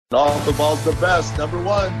Off the ball's the best, number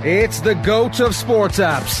one. It's the GOAT of sports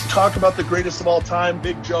apps. Talk about the greatest of all time.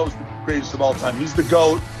 Big Joe's the greatest of all time. He's the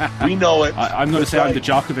GOAT. We know it. I'm going to say I'm the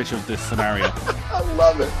Djokovic of this scenario. I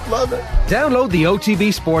love it. Love it. Download the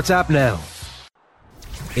OTB Sports app now.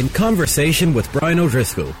 In conversation with Brian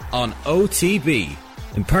O'Driscoll on OTB,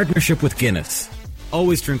 in partnership with Guinness.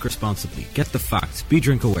 Always drink responsibly. Get the facts. Be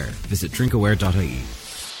drink aware. Visit drinkaware.ie.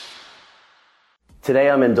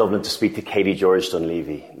 Today I'm in Dublin to speak to Katie-George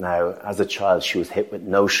Dunlevy. Now, as a child, she was hit with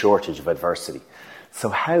no shortage of adversity. So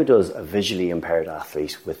how does a visually impaired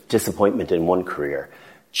athlete with disappointment in one career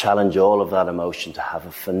challenge all of that emotion to have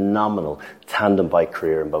a phenomenal tandem bike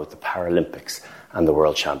career in both the Paralympics and the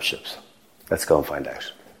World Championships? Let's go and find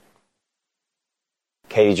out.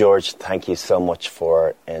 Katie-George, thank you so much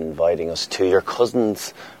for inviting us to your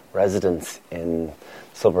cousin's residence in the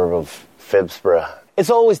suburb of Phibsborough. It's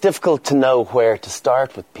always difficult to know where to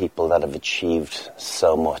start with people that have achieved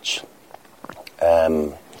so much,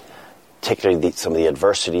 particularly some of the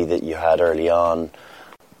adversity that you had early on.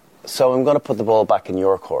 So I'm going to put the ball back in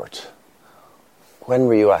your court. When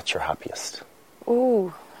were you at your happiest?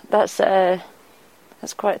 Ooh, that's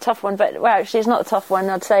quite a tough one. But well, actually, it's not a tough one.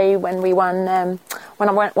 I'd say when we won, when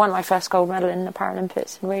I won my first gold medal in the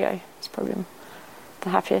Paralympics in Rio. It's probably the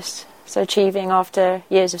happiest. So achieving after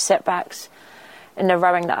years of setbacks in the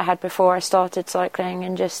rowing that I had before I started cycling,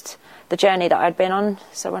 and just the journey that I'd been on.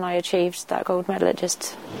 So when I achieved that gold medal, it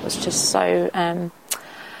just was just so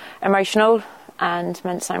emotional and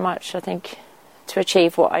meant so much. I think to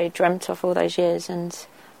achieve what I dreamt of all those years and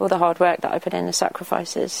all the hard work that I put in, the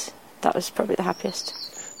sacrifices, that was probably the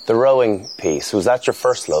happiest. The rowing piece, was that your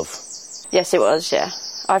first love? Yes, it was, yeah.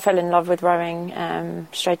 I fell in love with rowing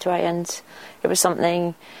straight away, and it was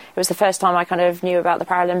the first time I kind of knew about the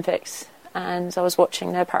Paralympics. And I was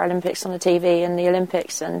watching the Paralympics on the TV and the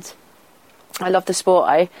Olympics, and I loved the sport.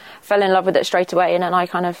 I fell in love with it straight away, and then I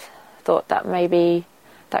kind of thought that maybe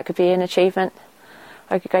that could be an achievement.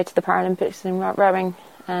 I could go to the Paralympics in rowing,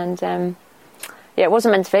 and it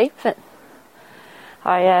wasn't meant to be, but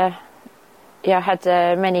I had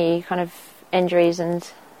many kind of injuries and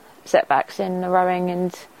setbacks in the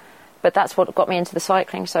rowing, but that's what got me into the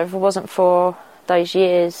cycling. So if it wasn't for those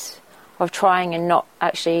years of trying and not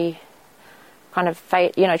actually kind of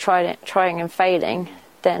trying and failing,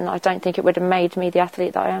 then I don't think it would have made me the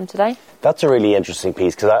athlete that I am today. That's a really interesting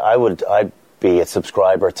piece, because I'd be a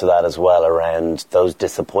subscriber to that as well, around those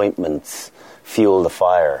disappointments fuel the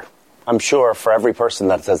fire. I'm sure for every person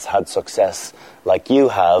that has had success like you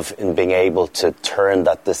have in being able to turn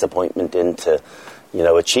that disappointment into,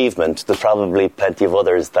 achievement, there's probably plenty of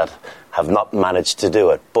others that have not managed to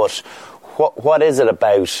do it. But what is it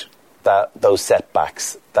about those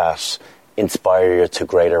setbacks that inspire you to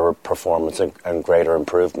greater performance and greater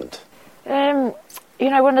improvement? One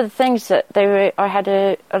of the things that I had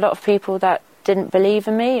a lot of people that didn't believe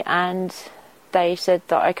in me, and they said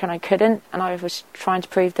that I couldn't, and I was trying to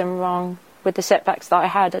prove them wrong with the setbacks that I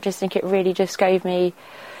had. I just think it really just gave me,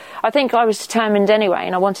 I think I was determined anyway,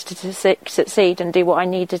 and I wanted to succeed and do what I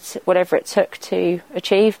needed, whatever it took to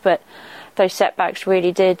achieve. But those setbacks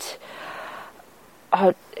really did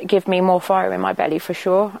give me more fire in my belly, for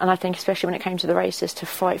sure. And I think especially when it came to the races, to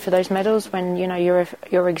fight for those medals, when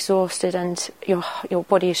you're exhausted and your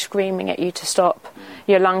body is screaming at you to stop,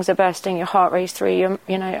 your lungs are bursting, your heart rate's through,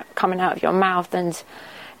 coming out of your mouth, and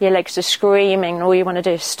your legs are screaming, and all you want to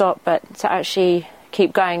do is stop. But to actually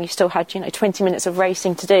keep going, you still had 20 minutes of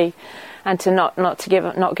racing to do, and to not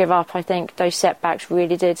give up. I think those setbacks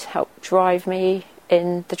really did help drive me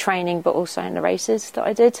in the training, but also in the races that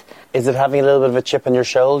I did. Is it having a little bit of a chip on your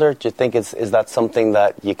shoulder? Do you think is that something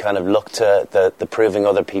that you kind of look to, the proving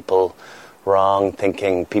other people wrong,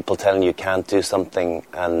 thinking people telling you can't do something,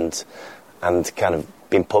 and kind of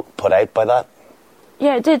being put out by that?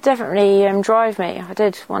 Yeah, it did definitely drive me. I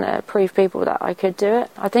did want to prove people that I could do it.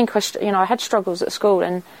 I think I had struggles at school,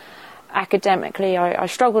 and academically I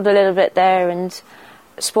struggled a little bit there, and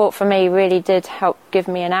sport for me really did help give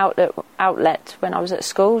me an outlet when I was at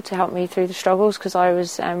school, to help me through the struggles, because I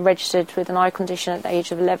was registered with an eye condition at the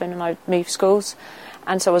age of 11, and I moved schools,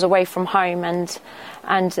 and so I was away from home, and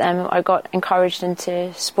I got encouraged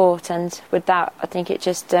into sport, and with that I think it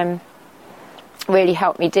just really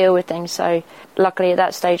helped me deal with things. So luckily at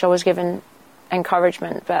that stage I was given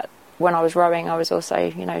encouragement, but when I was rowing I was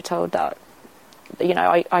also told that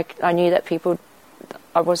I knew that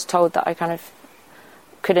I was told that I kind of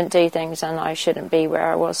couldn't do things and I shouldn't be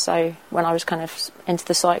where I was. So when I was kind of into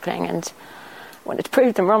the cycling, and wanted to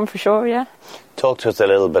prove them wrong, for sure. Yeah. Talk to us a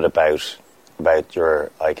little bit about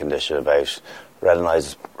your eye condition, about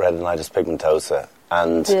retinitis pigmentosa,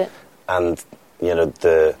 and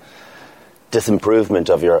the disimprovement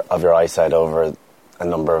of your eyesight over a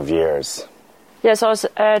number of years? Yes, I was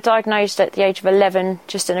diagnosed at the age of 11,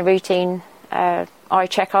 just in a routine eye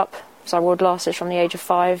checkup. So I wore glasses from the age of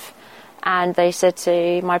 5, and they said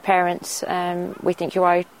to my parents, "We think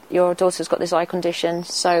your daughter's got this eye condition."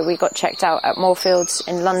 So we got checked out at Moorfields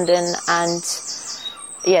in London, and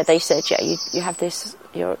they said, you have this.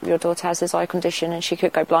 Your daughter has this eye condition, and she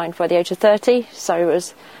could go blind by the age of 30. So it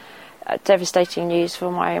was devastating news for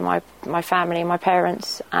my family, my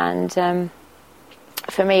parents, and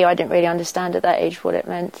for me, I didn't really understand at that age what it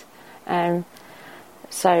meant. I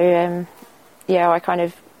kind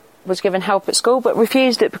of was given help at school, but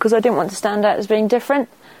refused it because I didn't want to stand out as being different.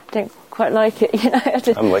 I didn't quite like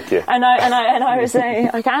it, I'm with you. And I was saying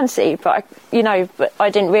I can see, but but I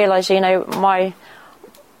didn't realise,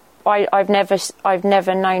 I've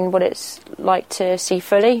never known what it's like to see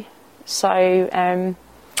fully. So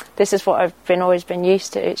this is what I've always been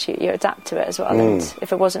used to. It's you adapt to it as well. And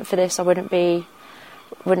if it wasn't for this, I wouldn't be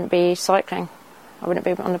cycling. I wouldn't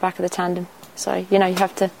be on the back of the tandem. So you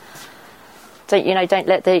have to. Don't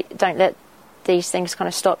let these things kind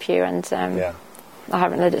of stop you. And I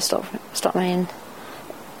haven't let it stop me.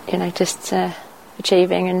 And just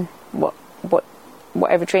achieving, and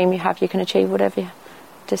whatever dream you have, you can achieve whatever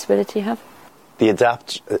disability you have. The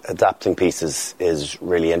adapting piece is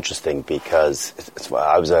really interesting because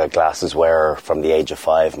I was a glasses wearer from the age of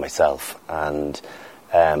 5 myself, and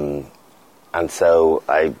so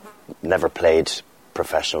I never played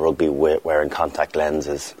professional rugby wearing contact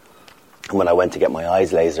lenses. And when I went to get my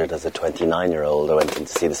eyes lasered as a 29-year-old, I went in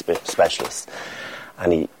to see the specialist,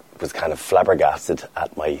 and he was kind of flabbergasted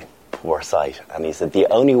at my poor sight, and he said, the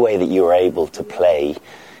only way that you were able to play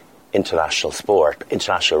international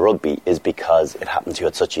rugby, is because it happened to you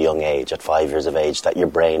at such a young age, at 5 years of age, that your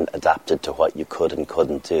brain adapted to what you could and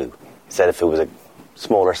couldn't do. He said if it was a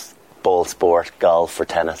smaller ball sport, golf or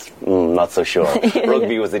tennis, not so sure.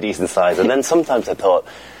 Rugby was a decent size. And then sometimes I thought,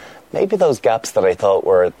 maybe those gaps that I thought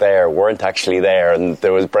were there weren't actually there, and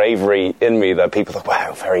there was bravery in me that people thought,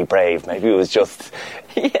 wow, very brave. Maybe it was just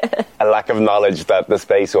a lack of knowledge that the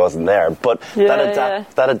space wasn't there. But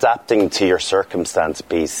that adapting to your circumstance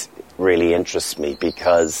piece really interests me,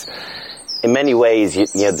 because in many ways,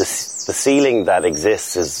 the ceiling that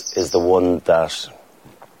exists is the one that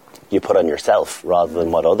you put on yourself rather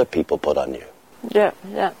than what other people put on you. Yeah.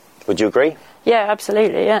 Would you agree? Yeah,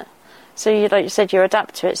 absolutely, yeah. So, like you said, you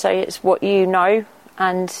adapt to it. So it's what you know,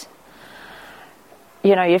 and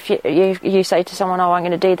if you say to someone, "Oh, I'm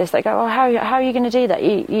going to do this," they go, "Oh, how are you going to do that?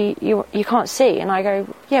 You can't see." And I go,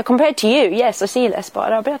 "Yeah, compared to you, yes, I see less,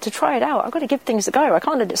 but I'll be able to try it out. I've got to give things a go. I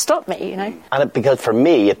can't let it stop me, And because for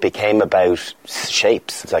me, it became about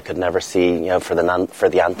shapes. I could never see, for the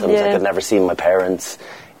anthems, I could never see my parents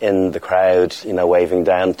in the crowd, waving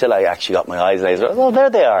down, until I actually got my eyes lasered. Oh, there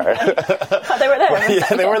they are. They were there.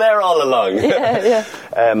 Yeah, they were there all along. Yeah.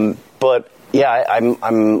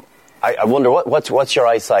 I wonder what's your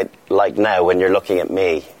eyesight like now when you're looking at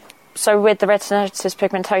me? So with the retinitis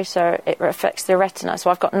pigmentosa, it affects the retina. So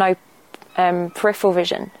I've got no peripheral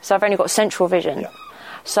vision. So I've only got central vision. Yeah.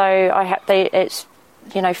 So it's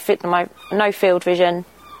fit my no field vision.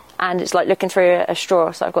 And it's like looking through a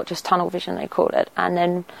straw, so I've got just tunnel vision, they call it. And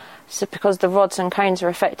then, so because the rods and cones are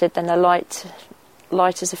affected, then the light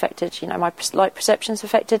is affected. My light perception's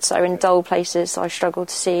affected. So in dull places, I struggle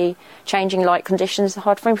to see. Changing light conditions are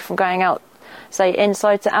hard for me, from going out, say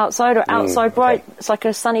inside to outside, or outside bright. Okay. It's like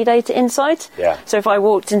a sunny day to inside. Yeah. So if I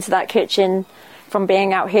walked into that kitchen from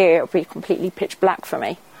being out here, it would be completely pitch black for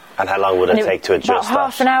me. And how long would it take to adjust about that?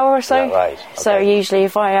 Half an hour or so. Right. Okay. So usually,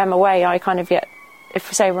 if I am away, I kind of get.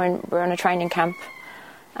 If, say, we're in a training camp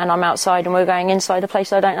and I'm outside and we're going inside a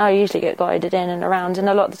place I don't know, I usually get guided in and around, and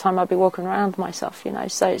a lot of the time I'll be walking around myself,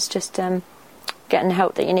 so it's just getting the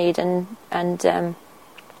help that you need and telling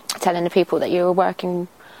the people that you're working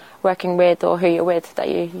with or who you're with that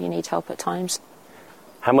you need help at times.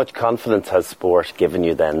 How much confidence has sport given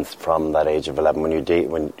you then from that age of 11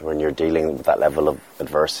 when you're dealing with that level of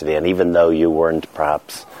adversity, and even though you weren't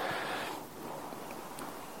perhaps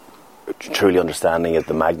truly understanding of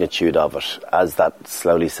the magnitude of it, as that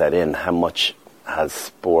slowly set in, how much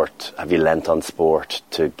have you lent on sport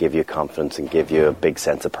to give you confidence and give you a big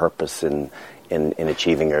sense of purpose in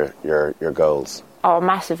achieving your goals? Oh,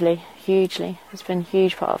 massively, hugely. It's been a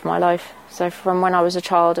huge part of my life. So from when I was a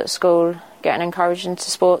child at school, getting encouraged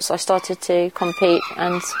into sports, I started to compete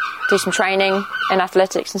and do some training in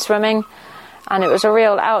athletics and swimming, and it was a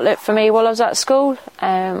real outlet for me while I was at school.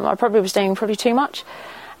 I probably was doing too much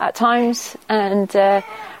at times, and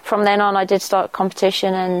from then on I did start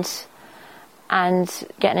competition, and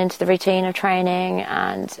getting into the routine of training,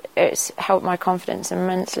 and it's helped my confidence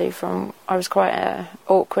immensely. I was quite an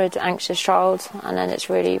awkward, anxious child, and then it's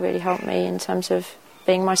really, really helped me in terms of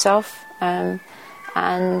being myself. And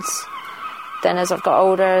then as I've got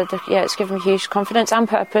older, it's given me huge confidence and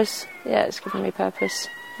purpose. Yeah, it's given me purpose.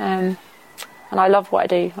 And I love what I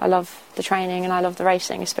do. I love the training and I love the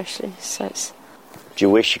racing especially. So do you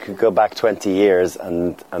wish you could go back 20 years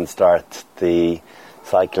and start the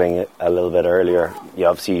cycling a little bit earlier?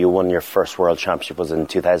 Obviously you won your first World Championship was in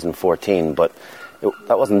 2014, but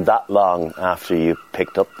that wasn't that long after you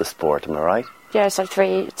picked up the sport, am I right? Yeah, it's like 3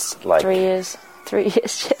 years. 3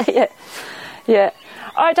 years, yeah.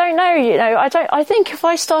 I don't know, I think if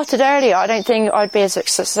I started earlier, I don't think I'd be as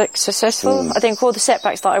successful. I think all the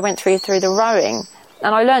setbacks that I went through the rowing,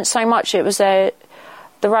 and I learnt so much. It was the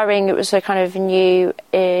rowing, it was a kind of new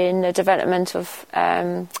in the development of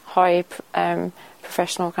high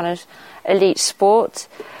professional kind of elite sport.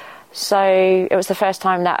 So it was the first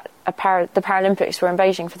time that the Paralympics were in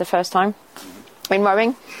Beijing for the first time in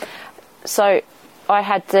rowing. So I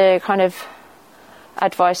had the kind of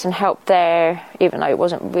advice and help there, even though it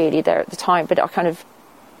wasn't really there at the time, but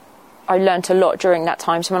I learnt a lot during that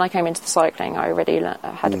time. So when I came into the cycling, I already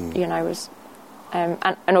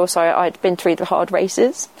and also I'd been through the hard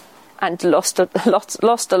races and lost a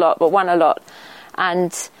lot, but won a lot,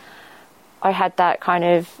 and I had that kind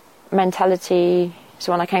of mentality.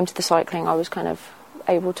 So when I came to the cycling, I was kind of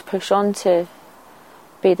able to push on to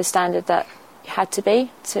be the standard that you had to be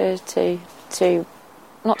to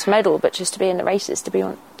not to medal, but just to be in the races, to be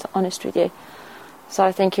honest with you. So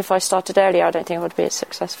I think if I started earlier, I don't think I would be as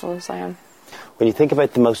successful as I am. When you think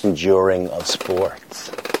about the most enduring of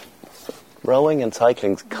sports, rowing and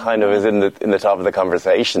cycling kind of is in the top of the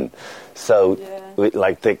conversation. So,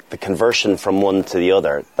 like the conversion from one to the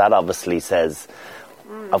other, that obviously says,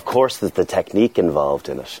 of course, there's the technique involved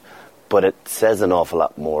in it, but it says an awful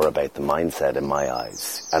lot more about the mindset in my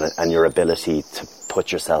eyes, and your ability to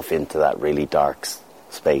put yourself into that really dark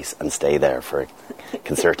space and stay there for a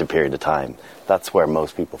concerted period of time. That's where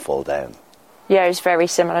most people fall down. Yeah, it's very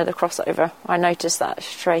similar, the crossover. I noticed that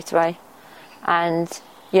straight away. And,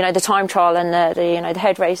 the time trial and the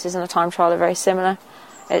head races and the time trial are very similar.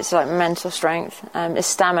 It's like mental strength, it's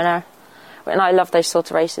stamina. And I love those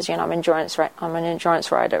sort of races. I'm an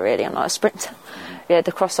endurance rider, really. I'm not a sprinter. Yeah,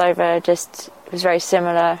 the crossover just was very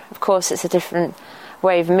similar. Of course, it's a different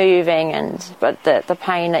way of moving, but the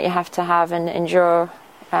pain that you have to have and endure,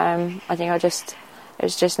 I think it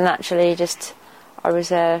was just naturally, I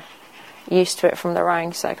was used to it from the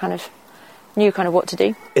rowing, so I kind of knew what to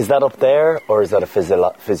do. Is that up there, or is that a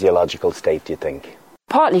physiological state, do you think?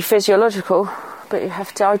 Partly physiological, but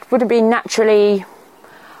I wouldn't naturally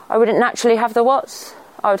have the watts.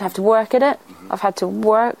 I would have to work at it. I've had to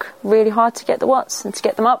work really hard to get the watts and to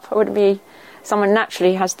get them up. I wouldn't be someone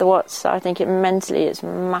naturally has the watts, so I think it mentally is a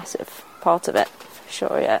massive part of it, for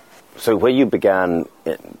sure, yeah. So when you began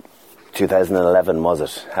in 2011, was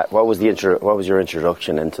it? What was your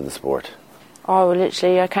introduction into the sport? Oh,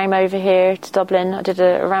 literally, I came over here to Dublin. I did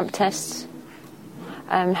a ramp test.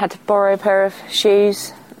 Had to borrow a pair of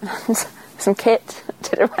shoes, some kit.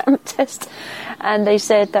 Did a ramp test, and they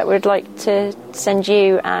said that we'd like to send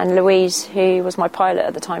you and Louise, who was my pilot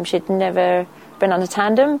at the time. She'd never been on a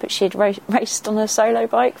tandem, but she'd raced on a solo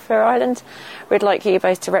bike for Ireland. We'd like you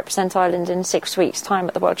both to represent Ireland in 6 weeks' time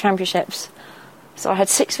at the World Championships. So I had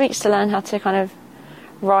 6 weeks to learn how to kind of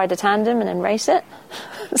ride a tandem and then race it.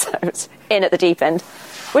 So it was in at the deep end,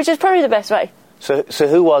 which is probably the best way. So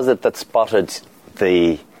who was it that spotted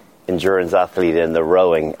the endurance athlete in the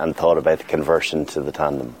rowing and thought about the conversion to the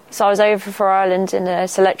tandem? So I was over for Ireland in a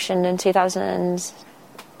selection in 2000.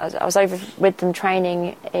 I was over with them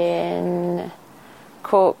training in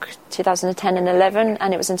Cork 2010 and 11,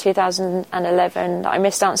 and it was in 2011 that I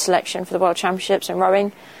missed out on selection for the World Championships in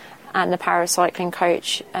rowing, and the paracycling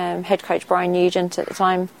coach, head coach Brian Nugent at the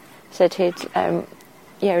time, said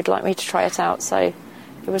he'd like me to try it out. So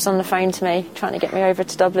he was on the phone to me trying to get me over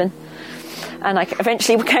to Dublin, and I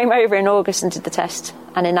eventually came over in August and did the test,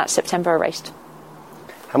 and in that September I raced.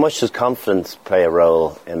 How much does confidence play a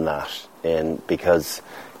role in that? Because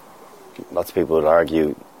lots of people would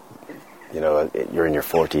argue, you're in your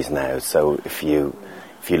 40s now, so if you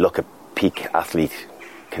look at peak athlete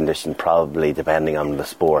condition, probably depending on the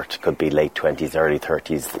sport, could be late 20s, early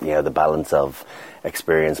 30s, the balance of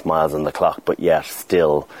experience, miles on the clock, but yet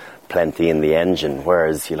still plenty in the engine.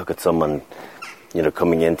 Whereas you look at someone,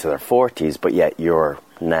 coming into their 40s, but yet you're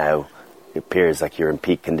now, it appears like you're in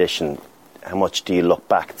peak condition. How much do you look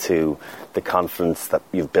back to the confidence that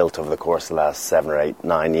you've built over the course of the last 7 or 8,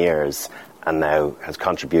 9 years and now has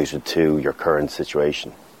contributed to your current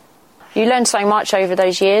situation? You learn so much over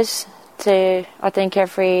those years. I think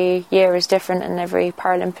every year is different and every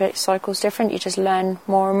Paralympic cycle is different. You just learn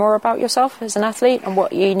more and more about yourself as an athlete and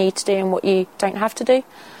what you need to do and what you don't have to do.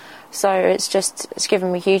 So it's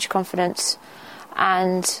given me huge confidence,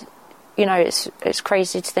 and it's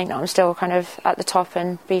crazy to think that I'm still kind of at the top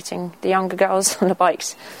and beating the younger girls on the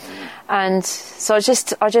bikes. And so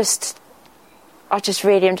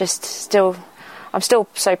I'm still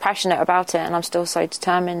so passionate about it, and I'm still so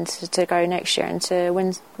determined to go next year and to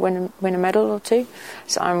win a medal or two.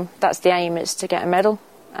 So that's the aim, is to get a medal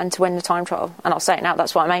and to win the time trial. And I'll say it now,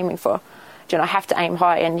 that's what I'm aiming for. I have to aim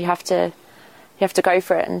high, and you have to go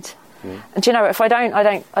for it. And if I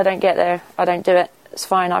don't get there, I don't do it. It's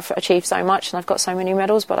fine. I've achieved so much, and I've got so many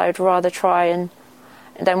medals, but I'd rather try and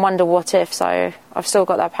then wonder what if. So I've still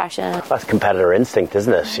got that passion. That's competitor instinct,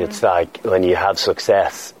 isn't it? It's like when you have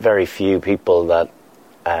success, very few people that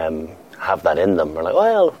have that in them are like,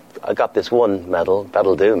 well, I got this one medal,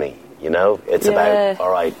 that'll do me. It's about,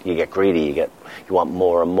 all right, you get greedy, you want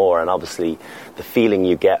more and more, and obviously the feeling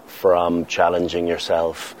you get from challenging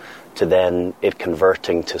yourself to then it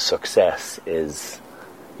converting to success is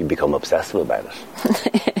you become obsessive about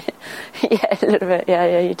it. Yeah, a little bit.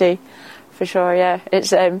 Yeah, you do. For sure, yeah.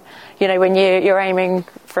 It's when you're aiming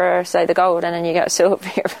for, say, the gold, and then you get a silver,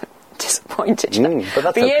 you're disappointed. But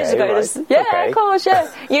that's years ago, okay. Of course, yeah.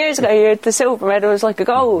 Years ago, the silver medal was like a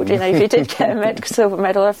gold. If you did get a silver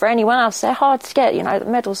medal, for anyone else, they're hard to get. The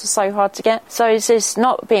medals are so hard to get. So it's just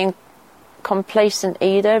not being complacent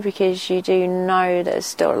either, because you do know there's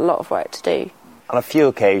still a lot of work to do. On a few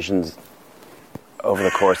occasions over the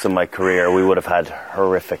course of my career, we would have had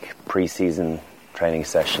horrific pre-season training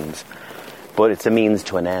sessions. But it's a means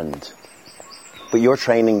to an end. But your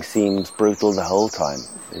training seems brutal the whole time.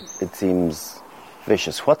 It seems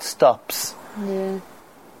vicious. What stops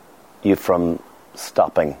you from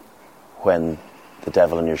stopping when the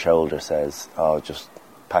devil on your shoulder says, oh, just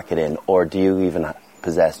pack it in? Or do you even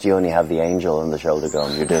do you only have the angel on the shoulder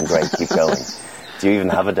going, you're doing great, keep going? Do you even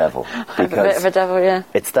have a devil? Because a bit of a devil, yeah.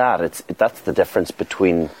 That's the difference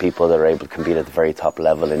between people that are able to compete at the very top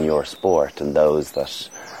level in your sport and those that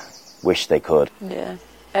wish they could. Yeah,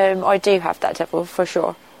 I do have that devil for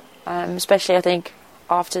sure, especially I think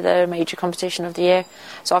after the major competition of the year.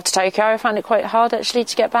 So after Tokyo, I found it quite hard actually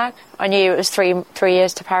to get back. I knew it was three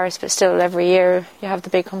years to Paris, but still every year you have the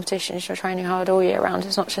big competitions. You're training hard all year round.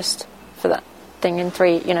 It's not just for that thing in the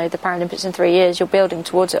Paralympics in 3 years. You're building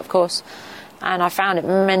towards it, of course. And I found it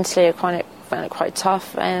mentally, I found it quite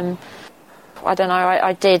tough. I don't know.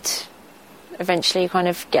 I did eventually kind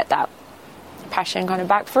of get that passion kind of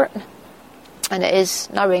back for it, and it is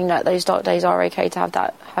knowing that those dark days are okay to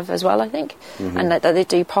have as well, I think, and that they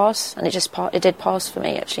do pass, and it did pass for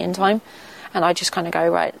me actually in time, and I just kind of go,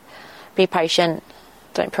 right, be patient,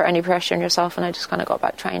 don't put any pressure on yourself, and I just kind of got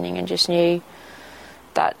back training and just knew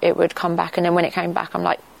that it would come back, and then when it came back, I'm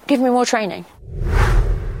like, give me more training.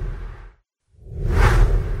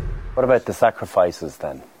 What about the sacrifices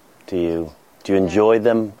then? Do you enjoy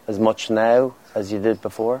them as much now as you did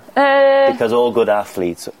before? Because all good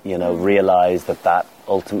athletes, realise that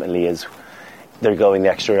ultimately is, they're going the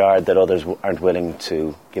extra yard that others aren't willing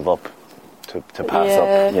to give up, to pass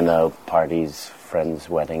up, parties, friends,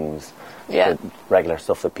 weddings, the regular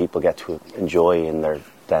stuff that people get to enjoy in their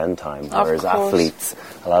downtime. Whereas athletes,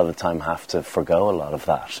 a lot of the time, have to forgo a lot of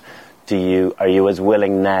that. Are you as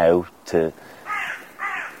willing now to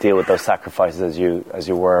deal with those sacrifices as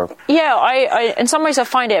you were? Yeah, I in some ways I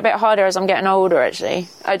find it a bit harder as I'm getting older actually,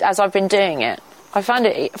 as I've been doing it. I found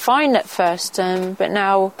it fine at first, but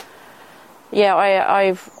now,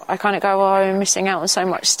 I kind of go, oh, I'm missing out on so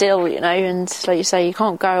much still, and like you say, you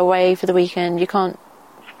can't go away for the weekend, you can't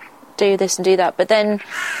do this and do that, but then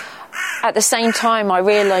at the same time I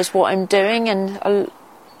realise what I'm doing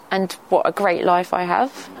and what a great life I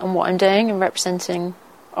have and what I'm doing and representing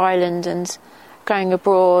Ireland and going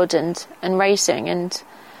abroad and racing, and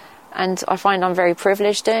I find I'm very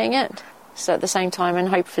privileged doing it. So at the same time, and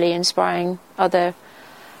hopefully inspiring other,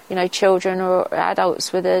 children or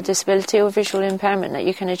adults with a disability or visual impairment, that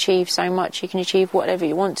you can achieve so much, you can achieve whatever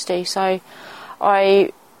you want to do. So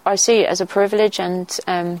I see it as a privilege, and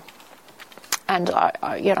I'm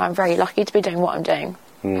very lucky to be doing what I'm doing.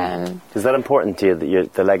 Is that important to you,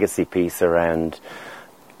 that the legacy piece around,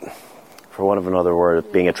 for want of another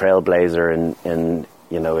word, being a trailblazer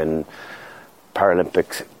in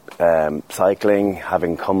Paralympic cycling,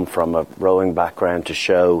 having come from a rowing background, to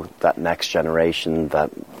show that next generation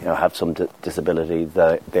that have some disability,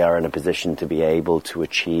 that they are in a position to be able to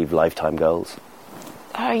achieve lifetime goals?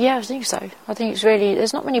 Yeah, I think so. I think it's really,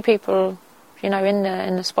 there's not many people in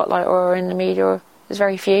the spotlight or in the media. There's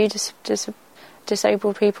very few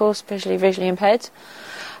disabled people, especially visually impaired.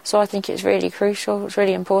 So I think it's really crucial, it's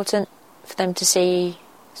really important for them to see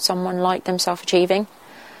someone like themselves achieving.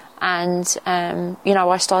 And,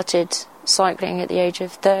 I started cycling at the age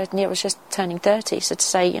of 30, I was just turning 30, so to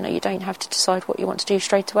say, you don't have to decide what you want to do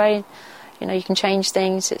straight away. You can change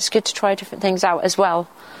things. It's good to try different things out as well.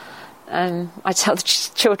 I tell the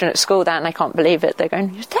children at school that, and they can't believe it. They're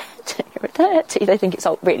going, "You're 30, you're 30." They think it's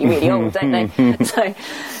really, really old, don't they? So,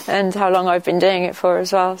 and how long I've been doing it for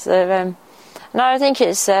as well. So, no, I think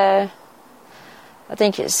it's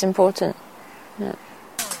important. Yeah.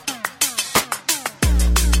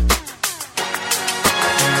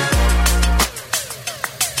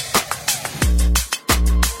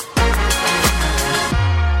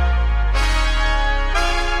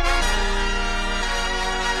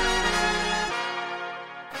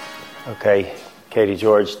 Okay,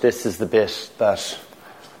 Katie-George, this is the bit that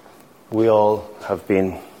we all have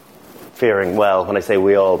been fearing. Well, when I say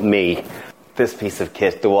we all, me. This piece of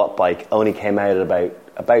kit, the Watt bike, only came out at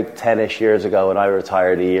about 10-ish years ago, and I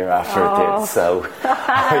retired a year after it did. So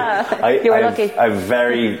you were lucky. I have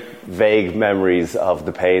very vague memories of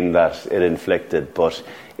the pain that it inflicted. But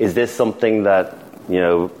is this something that,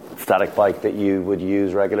 static bike that you would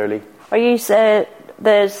use regularly? I use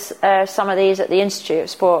there's some of these at the Institute of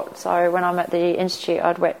Sport. So when I'm at the Institute,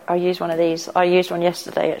 I use one of these. I used one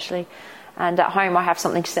yesterday, actually. And at home, I have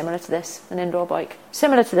something similar to this, an indoor bike.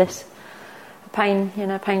 Similar to this. Pain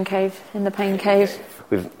cave, in the pain cave.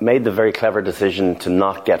 We've made the very clever decision to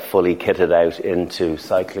not get fully kitted out into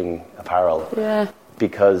cycling apparel. Yeah.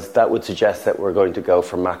 Because that would suggest that we're going to go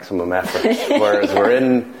for maximum effort. Whereas we're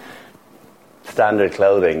in standard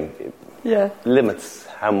clothing, limits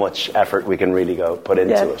how much effort we can really put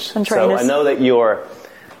into it. And so I know that you're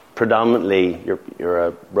predominantly you're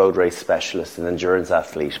a road race specialist, an endurance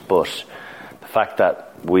athlete, but the fact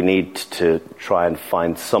that we need to try and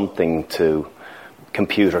find something to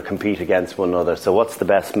compete against one another. So what's the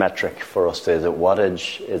best metric for us? Is it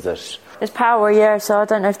wattage? Is it? It's power, yeah. So I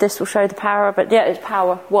don't know if this will show the power, but yeah, it's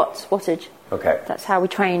power, wattage. Okay. That's how we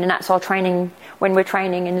train, and that's our training when we're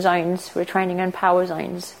training in zones. We're training in power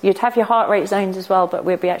zones. You'd have your heart rate zones as well, but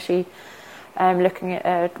we'll be actually looking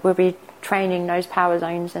at we'll be training those power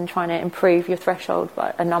zones and trying to improve your threshold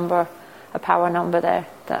by a power number there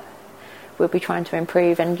that we'll be trying to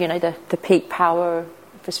improve, and the peak power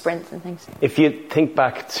for sprints and things. If you think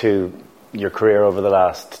back to your career over the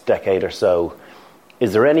last decade or so,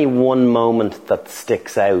 is there any one moment that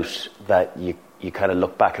sticks out that you kind of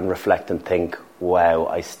look back and reflect and think, wow,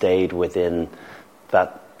 I stayed within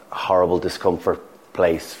that horrible discomfort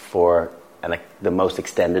place for the most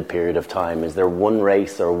extended period of time? Is there one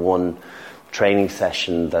race or one training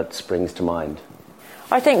session that springs to mind?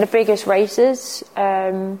 I think the biggest races,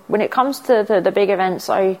 when it comes to the big events,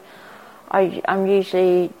 I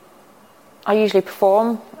usually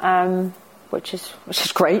perform, which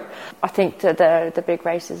is great. I think that the big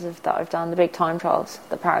races that I've done, the big time trials,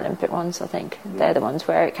 the Paralympic ones, I think they're the ones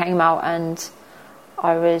where it came out and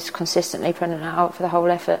I was consistently putting it out for the whole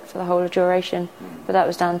effort, for the whole duration. But that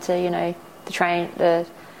was down to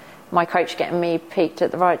my coach getting me peaked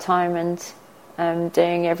at the right time and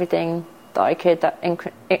doing everything that I could that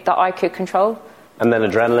I could control. And then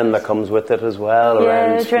adrenaline that comes with it as well,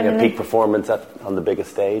 around peak performance on the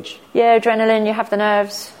biggest stage. Yeah, adrenaline, you have the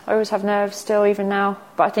nerves. I always have nerves still, even now,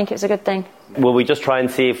 but I think it's a good thing. Will we just try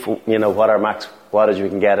and see if what our max wattage we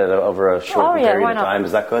can get over a short period of time?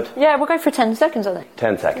 Is that good? Yeah, we'll go for 10 seconds, I think.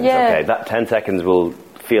 10 seconds, yeah. Okay. That 10 seconds will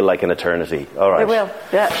feel like an eternity. All right. It will,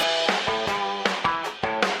 yeah.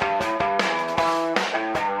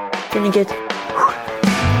 Feeling good.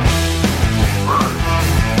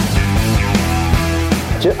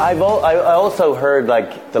 I also heard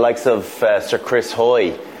the likes of Sir Chris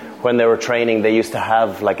Hoy, when they were training, they used to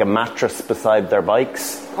have a mattress beside their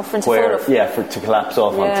bikes. Often to fall off. Yeah, to collapse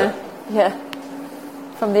off onto. Yeah,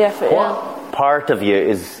 from the effort, What part of you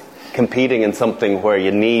is competing in something where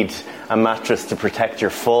you need a mattress to protect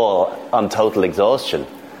your fall on total exhaustion?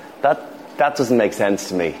 That doesn't make sense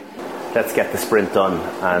to me. Let's get the sprint done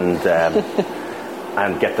and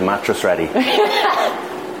get the mattress ready.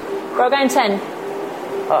 We're going 10.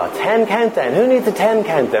 Oh, 10 countdown. Who needs a 10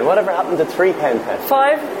 countdown? Whatever happened to 3 countdown?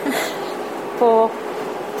 5, 4,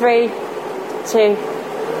 3, 2,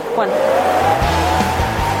 1.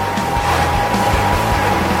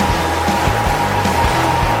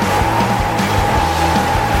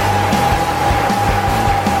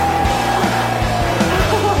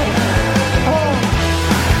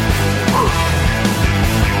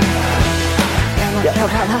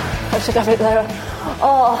 I should have it lower.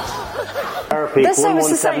 Oh. Parapeak, This time it's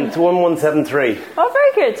the same. 1173. Oh,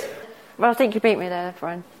 very good. Well, I think you beat me there,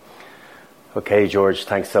 Brian. Okay, George,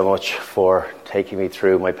 thanks so much for taking me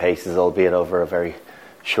through my paces, albeit over a very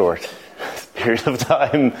short period of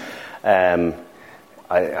time.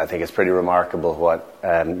 I think it's pretty remarkable what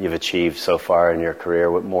you've achieved so far in your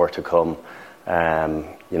career, with more to come.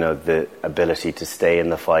 The ability to stay in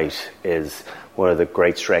the fight is one of the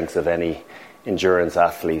great strengths of any endurance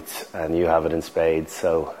athletes, and you have it in spades.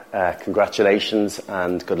 So congratulations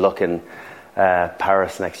and good luck in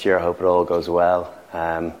Paris next year. I hope it all goes well.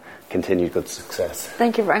 Continued good success.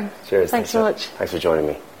 Thank you, Brian. Cheers. Thanks so much. Thanks for joining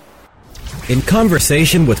me. In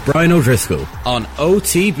conversation with Brian O'Driscoll on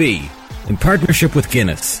OTB, in partnership with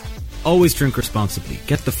Guinness. Always drink responsibly.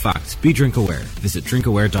 Get the facts. Be drink aware. Visit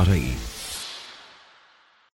drinkaware.ie.